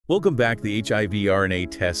Welcome back to the HIV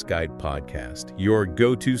RNA Test Guide podcast, your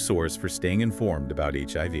go-to source for staying informed about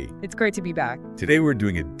HIV. It's great to be back. Today we're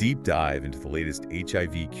doing a deep dive into the latest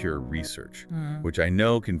HIV cure research, which I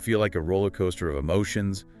know can feel like a roller coaster of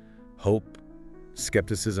emotions, hope,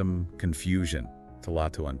 skepticism, confusion. It's a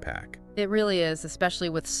lot to unpack. It really is, especially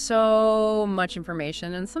with so much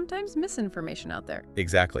information and sometimes misinformation out there.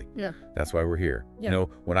 Exactly. Yeah. That's why we're here. Yeah. You know,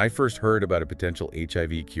 when I first heard about a potential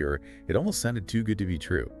HIV cure, it almost sounded too good to be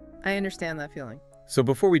true. I understand that feeling. So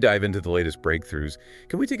before we dive into the latest breakthroughs,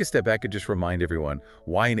 can we take a step back and just remind everyone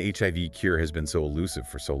why an HIV cure has been so elusive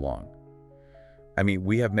for so long? I mean,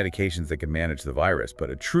 we have medications that can manage the virus, but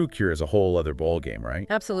a true cure is a whole other ballgame, right?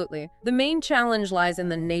 Absolutely. The main challenge lies in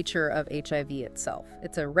the nature of HIV itself.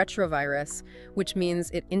 It's a retrovirus, which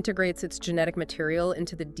means it integrates its genetic material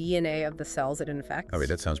into the DNA of the cells it infects. I mean,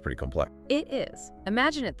 that sounds pretty complex. It is.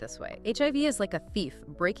 Imagine it this way. HIV is like a thief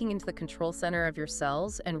breaking into the control center of your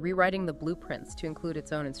cells and rewriting the blueprints to include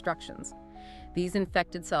its own instructions. These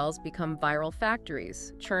infected cells become viral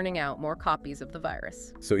factories, churning out more copies of the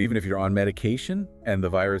virus. So even if you're on medication and the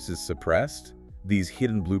virus is suppressed, these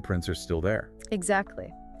hidden blueprints are still there. Exactly.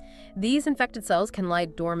 These infected cells can lie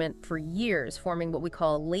dormant for years, forming what we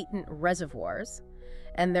call latent reservoirs,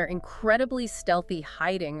 and they're incredibly stealthy,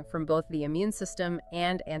 hiding from both the immune system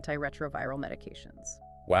and antiretroviral medications.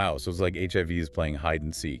 Wow, so it's like HIV is playing hide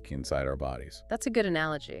and seek inside our bodies. That's a good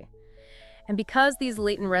analogy. And because these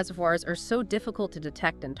latent reservoirs are so difficult to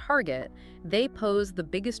detect and target, they pose the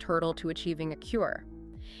biggest hurdle to achieving a cure.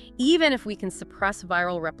 Even if we can suppress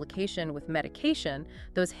viral replication with medication,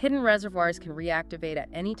 those hidden reservoirs can reactivate at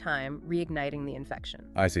any time, reigniting the infection.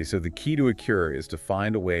 I see. So the key to a cure is to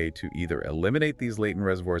find a way to either eliminate these latent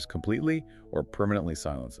reservoirs completely or permanently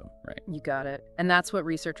silence them, right? You got it. And that's what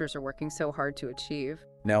researchers are working so hard to achieve.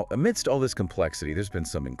 Now, amidst all this complexity, there's been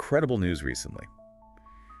some incredible news recently.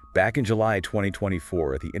 Back in July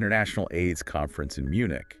 2024, at the International AIDS Conference in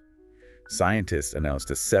Munich, scientists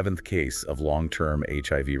announced a 7th case of long-term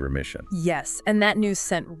HIV remission. Yes, and that news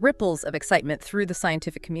sent ripples of excitement through the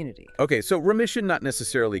scientific community. Okay, so remission, not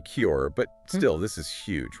necessarily cure, but still, this is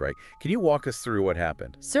huge, right? Can you walk us through what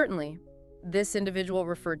happened? Certainly. This individual,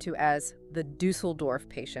 referred to as the Dusseldorf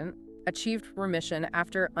patient, achieved remission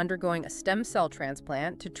after undergoing a stem cell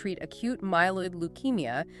transplant to treat acute myeloid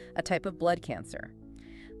leukemia, a type of blood cancer.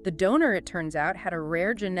 The donor, it turns out, had a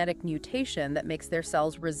rare genetic mutation that makes their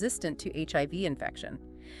cells resistant to HIV infection.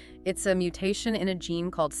 It's a mutation in a gene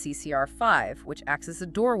called CCR5, which acts as a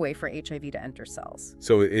doorway for HIV to enter cells.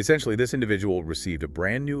 So essentially, this individual received a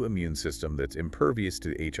brand new immune system that's impervious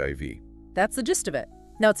to HIV. That's the gist of it.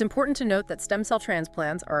 Now, it's important to note that stem cell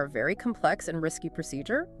transplants are a very complex and risky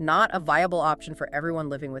procedure, not a viable option for everyone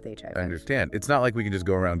living with HIV. I understand. It's not like we can just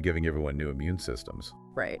go around giving everyone new immune systems.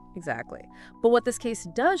 Right, exactly. But what this case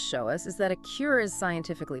does show us is that a cure is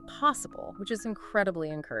scientifically possible, which is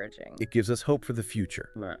incredibly encouraging. It gives us hope for the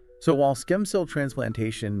future. Right. So while stem cell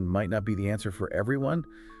transplantation might not be the answer for everyone,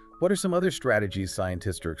 what are some other strategies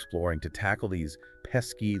scientists are exploring to tackle these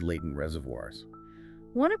pesky latent reservoirs?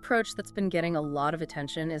 One approach that's been getting a lot of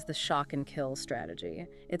attention is the shock and kill strategy.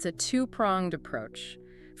 It's a two-pronged approach.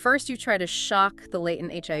 First, you try to shock the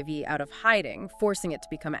latent HIV out of hiding, forcing it to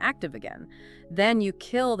become active again. Then you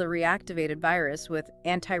kill the reactivated virus with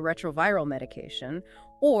antiretroviral medication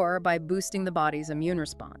or by boosting the body's immune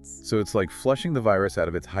response. So it's like flushing the virus out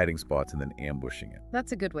of its hiding spots and then ambushing it.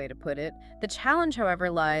 That's a good way to put it. The challenge, however,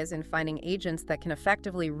 lies in finding agents that can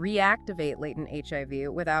effectively reactivate latent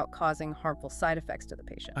HIV without causing harmful side effects to the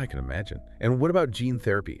patient. I can imagine. And what about gene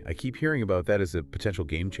therapy? I keep hearing about that as a potential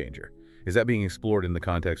game changer. Is that being explored in the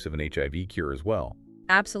context of an HIV cure as well?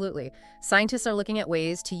 Absolutely. Scientists are looking at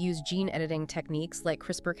ways to use gene editing techniques like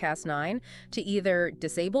CRISPR-Cas9 to either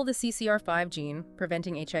disable the CCR5 gene,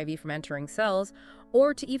 preventing HIV from entering cells,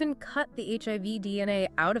 or to even cut the HIV DNA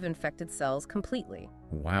out of infected cells completely.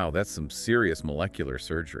 Wow, that's some serious molecular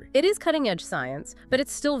surgery. It is cutting-edge science, but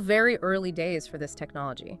it's still very early days for this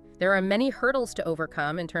technology. There are many hurdles to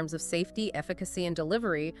overcome in terms of safety, efficacy, and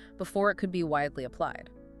delivery before it could be widely applied.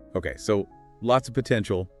 Okay, so lots of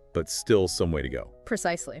potential, but still some way to go.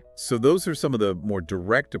 Precisely. So those are some of the more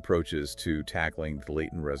direct approaches to tackling the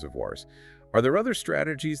latent reservoirs. Are there other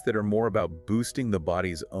strategies that are more about boosting the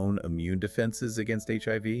body's own immune defenses against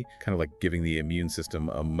HIV? Kind of like giving the immune system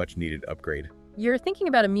a much-needed upgrade? You're thinking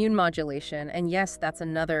about immune modulation, and yes, that's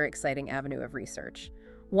another exciting avenue of research.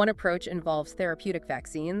 One approach involves therapeutic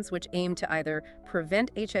vaccines, which aim to either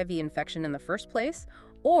prevent HIV infection in the first place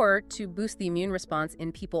or to boost the immune response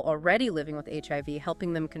in people already living with HIV,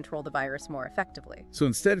 helping them control the virus more effectively. So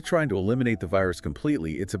instead of trying to eliminate the virus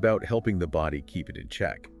completely, it's about helping the body keep it in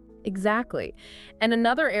check. Exactly. And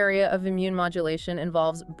another area of immune modulation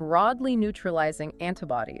involves broadly neutralizing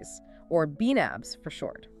antibodies, or BNAbs for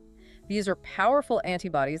short. These are powerful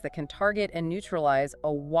antibodies that can target and neutralize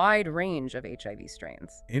a wide range of HIV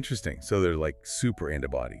strains. Interesting. So they're like super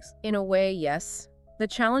antibodies. In a way, yes. The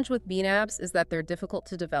challenge with BNAbs is that they're difficult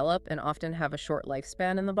to develop and often have a short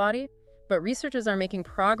lifespan in the body. But researchers are making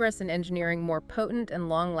progress in engineering more potent and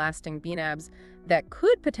long-lasting BNAbs that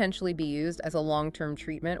could potentially be used as a long-term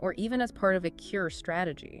treatment or even as part of a cure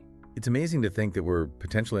strategy. It's amazing to think that we're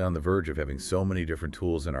potentially on the verge of having so many different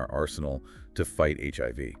tools in our arsenal to fight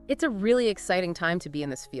HIV. It's a really exciting time to be in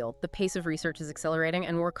this field. The pace of research is accelerating,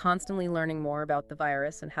 and we're constantly learning more about the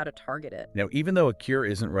virus and how to target it. Now, even though a cure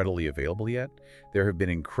isn't readily available yet, there have been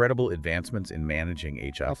incredible advancements in managing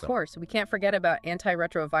HIV. Of course, we can't forget about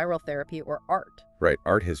antiretroviral therapy, or ART. Right,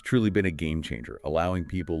 ART has truly been a game changer, allowing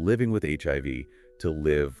people living with HIV to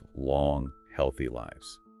live long, healthy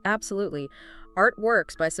lives. Absolutely. ART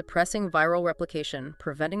works by suppressing viral replication,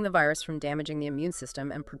 preventing the virus from damaging the immune system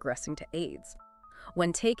and progressing to AIDS.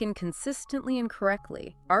 When taken consistently and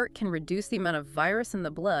correctly, ART can reduce the amount of virus in the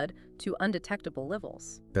blood to undetectable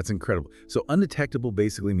levels. That's incredible. So undetectable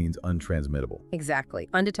basically means untransmittable. Exactly.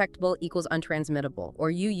 Undetectable equals untransmittable, or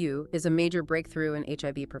UU, is a major breakthrough in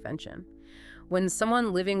HIV prevention. When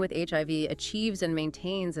someone living with HIV achieves and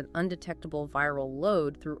maintains an undetectable viral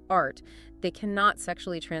load through ART, they cannot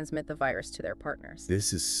sexually transmit the virus to their partners.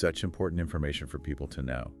 This is such important information for people to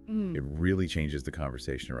know. It really changes the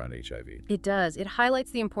conversation around HIV. It does. It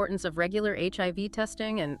highlights the importance of regular HIV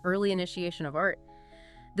testing and early initiation of ART.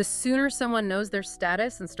 The sooner someone knows their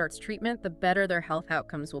status and starts treatment, the better their health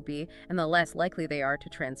outcomes will be, and the less likely they are to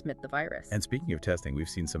transmit the virus. And speaking of testing, we've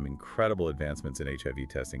seen some incredible advancements in HIV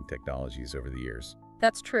testing technologies over the years.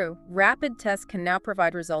 That's true. Rapid tests can now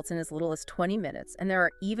provide results in as little as 20 minutes, and there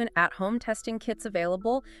are even at-home testing kits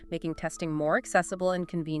available, making testing more accessible and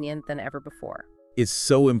convenient than ever before. It's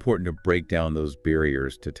so important to break down those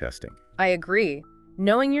barriers to testing. I agree.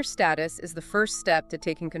 Knowing your status is the first step to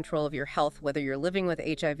taking control of your health, whether you're living with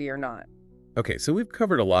HIV or not. Okay, so we've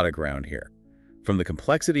covered a lot of ground here. From the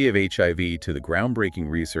complexity of HIV to the groundbreaking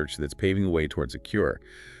research that's paving the way towards a cure.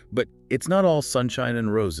 But it's not all sunshine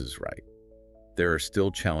and roses, right? There are still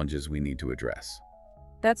challenges we need to address.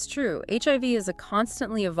 That's true. HIV is a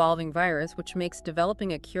constantly evolving virus, which makes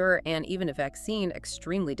developing a cure and even a vaccine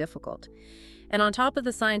extremely difficult. And on top of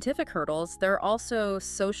the scientific hurdles, there are also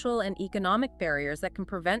social and economic barriers that can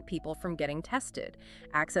prevent people from getting tested,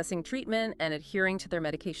 accessing treatment, and adhering to their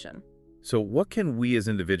medication. So what can we as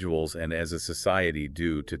individuals and as a society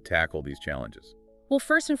do to tackle these challenges? Well,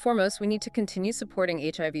 first and foremost, we need to continue supporting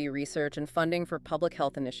HIV research and funding for public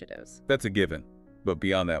health initiatives. That's a given. But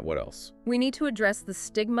beyond that, what else? We need to address the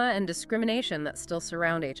stigma and discrimination that still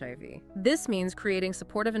surround HIV. This means creating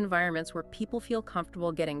supportive environments where people feel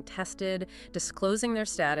comfortable getting tested, disclosing their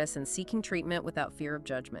status, and seeking treatment without fear of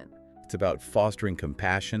judgment. It's about fostering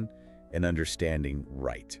compassion and understanding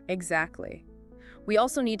right. Exactly. We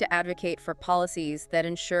also need to advocate for policies that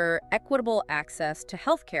ensure equitable access to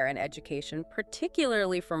healthcare and education,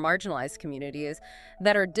 particularly for marginalized communities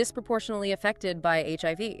that are disproportionately affected by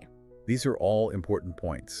HIV. These are all important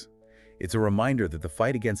points. It's a reminder that the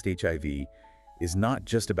fight against HIV is not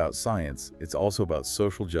just about science, it's also about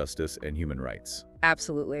social justice and human rights.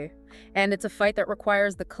 Absolutely. And it's a fight that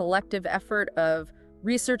requires the collective effort of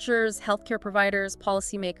researchers, healthcare providers,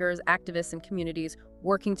 policymakers, activists, and communities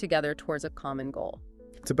working together towards a common goal.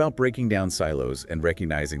 It's about breaking down silos and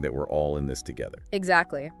recognizing that we're all in this together.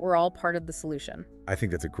 Exactly. We're all part of the solution. I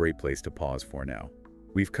think that's a great place to pause for now.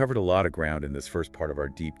 We've covered a lot of ground in this first part of our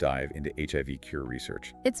deep dive into HIV cure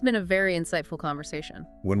research. It's been a very insightful conversation.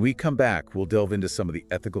 When we come back, we'll delve into some of the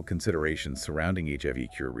ethical considerations surrounding HIV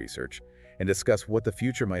cure research and discuss what the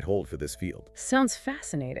future might hold for this field. Sounds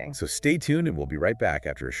fascinating. So stay tuned and we'll be right back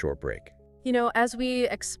after a short break. You know, as we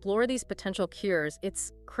explore these potential cures,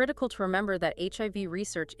 it's critical to remember that HIV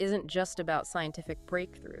research isn't just about scientific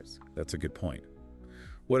breakthroughs. That's a good point.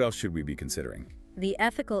 What else should we be considering? The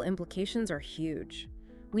ethical implications are huge.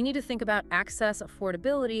 We need to think about access,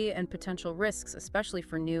 affordability, and potential risks, especially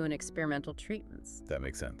for new and experimental treatments. That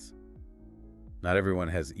makes sense. Not everyone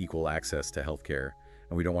has equal access to healthcare,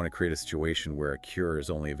 and we don't want to create a situation where a cure is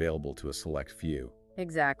only available to a select few.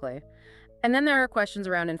 Exactly. And then there are questions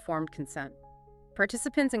around informed consent.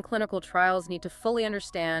 Participants in clinical trials need to fully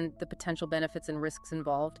understand the potential benefits and risks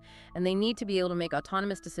involved, and they need to be able to make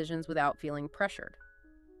autonomous decisions without feeling pressured.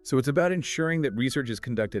 So it's about ensuring that research is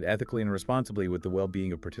conducted ethically and responsibly with the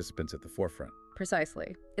well-being of participants at the forefront.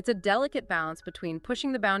 Precisely. It's a delicate balance between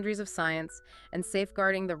pushing the boundaries of science and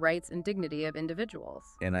safeguarding the rights and dignity of individuals.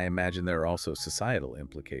 And I imagine there are also societal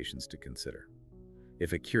implications to consider.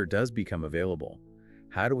 If a cure does become available,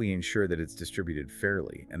 how do we ensure that it's distributed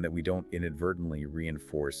fairly and that we don't inadvertently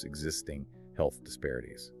reinforce existing health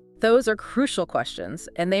disparities? Those are crucial questions,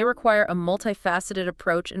 and they require a multifaceted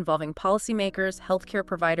approach involving policymakers, healthcare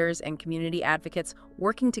providers, and community advocates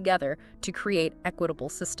working together to create equitable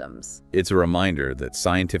systems. It's a reminder that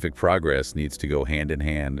scientific progress needs to go hand in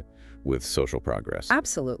hand with social progress.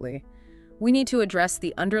 Absolutely. We need to address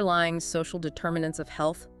the underlying social determinants of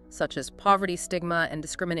health, such as poverty, stigma, and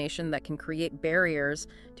discrimination that can create barriers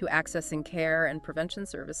to accessing care and prevention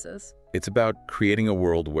services. It's about creating a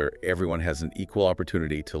world where everyone has an equal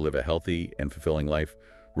opportunity to live a healthy and fulfilling life,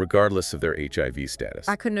 regardless of their HIV status.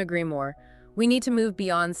 I couldn't agree more. We need to move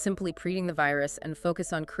beyond simply treating the virus and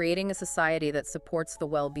focus on creating a society that supports the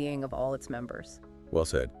well-being of all its members. Well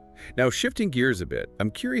said. Now, shifting gears a bit,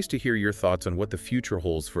 I'm curious to hear your thoughts on what the future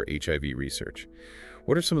holds for HIV research.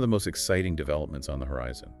 What are some of the most exciting developments on the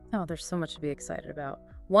horizon? Oh, there's so much to be excited about.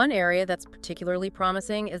 One area that's particularly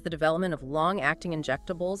promising is the development of long-acting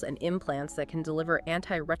injectables and implants that can deliver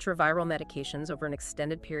antiretroviral medications over an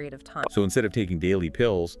extended period of time. So instead of taking daily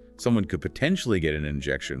pills, someone could potentially get an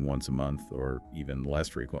injection once a month or even less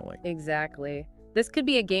frequently. Exactly. This could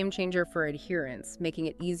be a game changer for adherence, making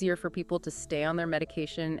it easier for people to stay on their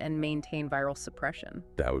medication and maintain viral suppression.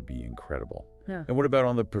 That would be incredible. Yeah. And what about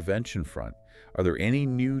on the prevention front? Are there any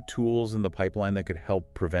new tools in the pipeline that could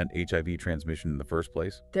help prevent HIV transmission in the first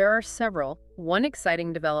place? There are several. One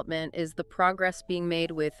exciting development is the progress being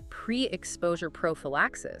made with pre-exposure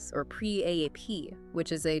prophylaxis, or pre-AAP,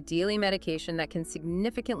 which is a daily medication that can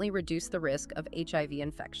significantly reduce the risk of HIV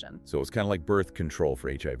infection. So it's kind of like birth control for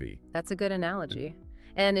HIV. That's a good analogy.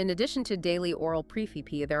 And in addition to daily oral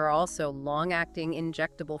PrEP, there are also long-acting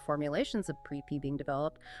injectable formulations of PrEP being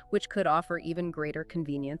developed, which could offer even greater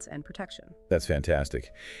convenience and protection. That's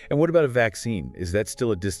fantastic. And what about a vaccine? Is that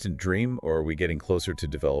still a distant dream, or are we getting closer to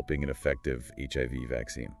developing an effective HIV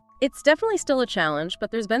vaccine? It's definitely still a challenge,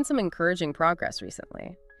 but there's been some encouraging progress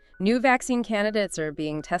recently. New vaccine candidates are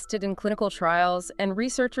being tested in clinical trials, and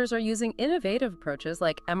researchers are using innovative approaches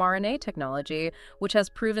like mRNA technology, which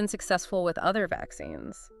has proven successful with other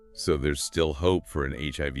vaccines. So there's still hope for an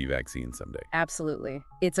HIV vaccine someday. Absolutely.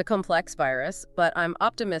 It's a complex virus, but I'm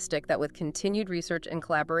optimistic that with continued research and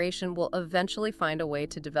collaboration, we'll eventually find a way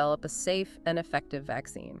to develop a safe and effective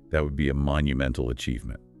vaccine. That would be a monumental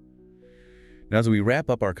achievement. Now, as we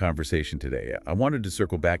wrap up our conversation today, I wanted to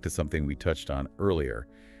circle back to something we touched on earlier: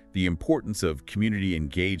 the importance of community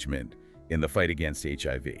engagement in the fight against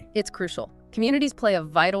HIV. It's crucial. Communities play a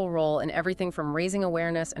vital role in everything from raising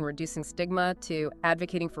awareness and reducing stigma to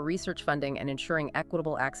advocating for research funding and ensuring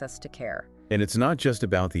equitable access to care. And it's not just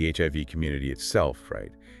about the HIV community itself,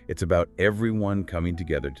 right? It's about everyone coming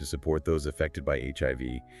together to support those affected by HIV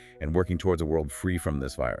and working towards a world free from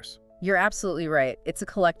this virus. You're absolutely right. It's a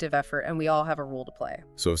collective effort, and we all have a role to play.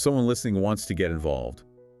 So if someone listening wants to get involved,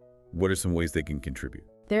 what are some ways they can contribute?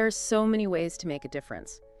 There are so many ways to make a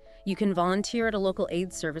difference. You can volunteer at a local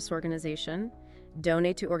AIDS service organization,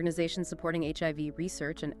 donate to organizations supporting HIV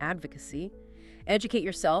research and advocacy, educate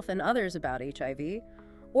yourself and others about HIV,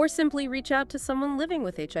 or simply reach out to someone living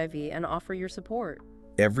with HIV and offer your support.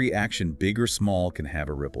 Every action, big or small, can have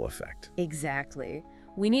a ripple effect. Exactly.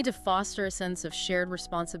 We need to foster a sense of shared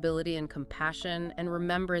responsibility and compassion, and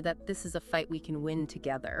remember that this is a fight we can win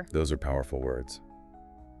together. Those are powerful words.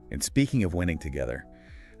 And speaking of winning together,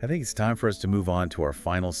 I think it's time for us to move on to our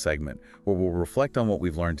final segment, where we'll reflect on what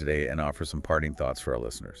we've learned today and offer some parting thoughts for our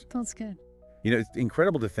listeners. That's good. You know, it's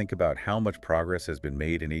incredible to think about how much progress has been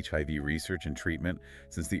made in HIV research and treatment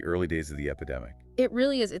since the early days of the epidemic. It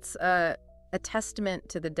really is. It's a testament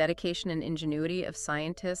to the dedication and ingenuity of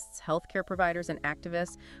scientists, healthcare providers, and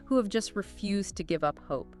activists who have just refused to give up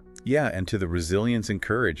hope. Yeah, and to the resilience and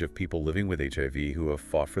courage of people living with HIV who have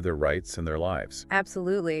fought for their rights and their lives.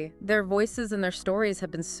 Absolutely. Their voices and their stories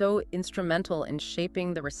have been so instrumental in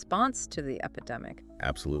shaping the response to the epidemic.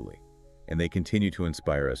 Absolutely. And they continue to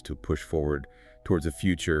inspire us to push forward towards a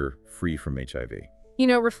future free from HIV. You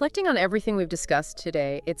know, reflecting on everything we've discussed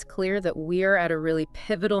today, it's clear that we're at a really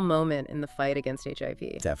pivotal moment in the fight against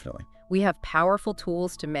HIV. Definitely. We have powerful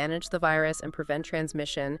tools to manage the virus and prevent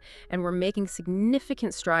transmission, and we're making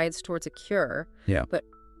significant strides towards a cure. Yeah.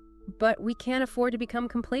 But we can't afford to become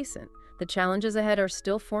complacent. The challenges ahead are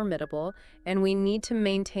still formidable, and we need to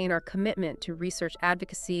maintain our commitment to research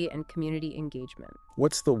advocacy and community engagement.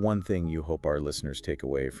 What's the one thing you hope our listeners take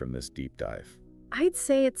away from this deep dive? I'd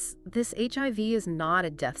say this HIV is not a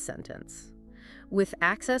death sentence. With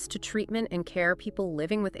access to treatment and care, people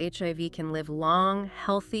living with HIV can live long,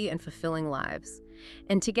 healthy, and fulfilling lives.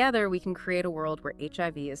 And together, we can create a world where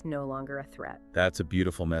HIV is no longer a threat. That's a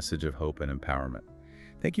beautiful message of hope and empowerment.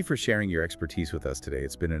 Thank you for sharing your expertise with us today.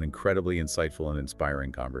 It's been an incredibly insightful and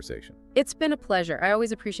inspiring conversation. It's been a pleasure. I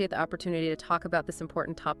always appreciate the opportunity to talk about this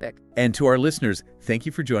important topic. And to our listeners, thank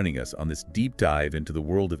you for joining us on this deep dive into the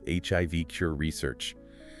world of HIV cure research.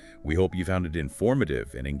 We hope you found it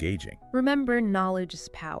informative and engaging. Remember, knowledge is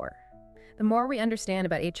power. The more we understand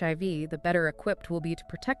about HIV, the better equipped we'll be to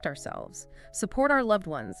protect ourselves, support our loved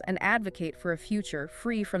ones, and advocate for a future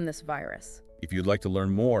free from this virus. If you'd like to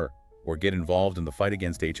learn more or get involved in the fight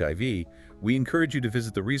against HIV, we encourage you to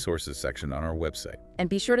visit the resources section on our website. And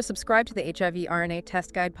be sure to subscribe to the HIV RNA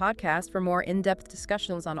Test Guide podcast for more in-depth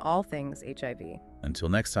discussions on all things HIV. Until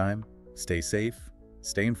next time, stay safe,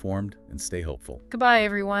 stay informed, and stay hopeful. Goodbye,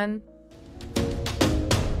 everyone.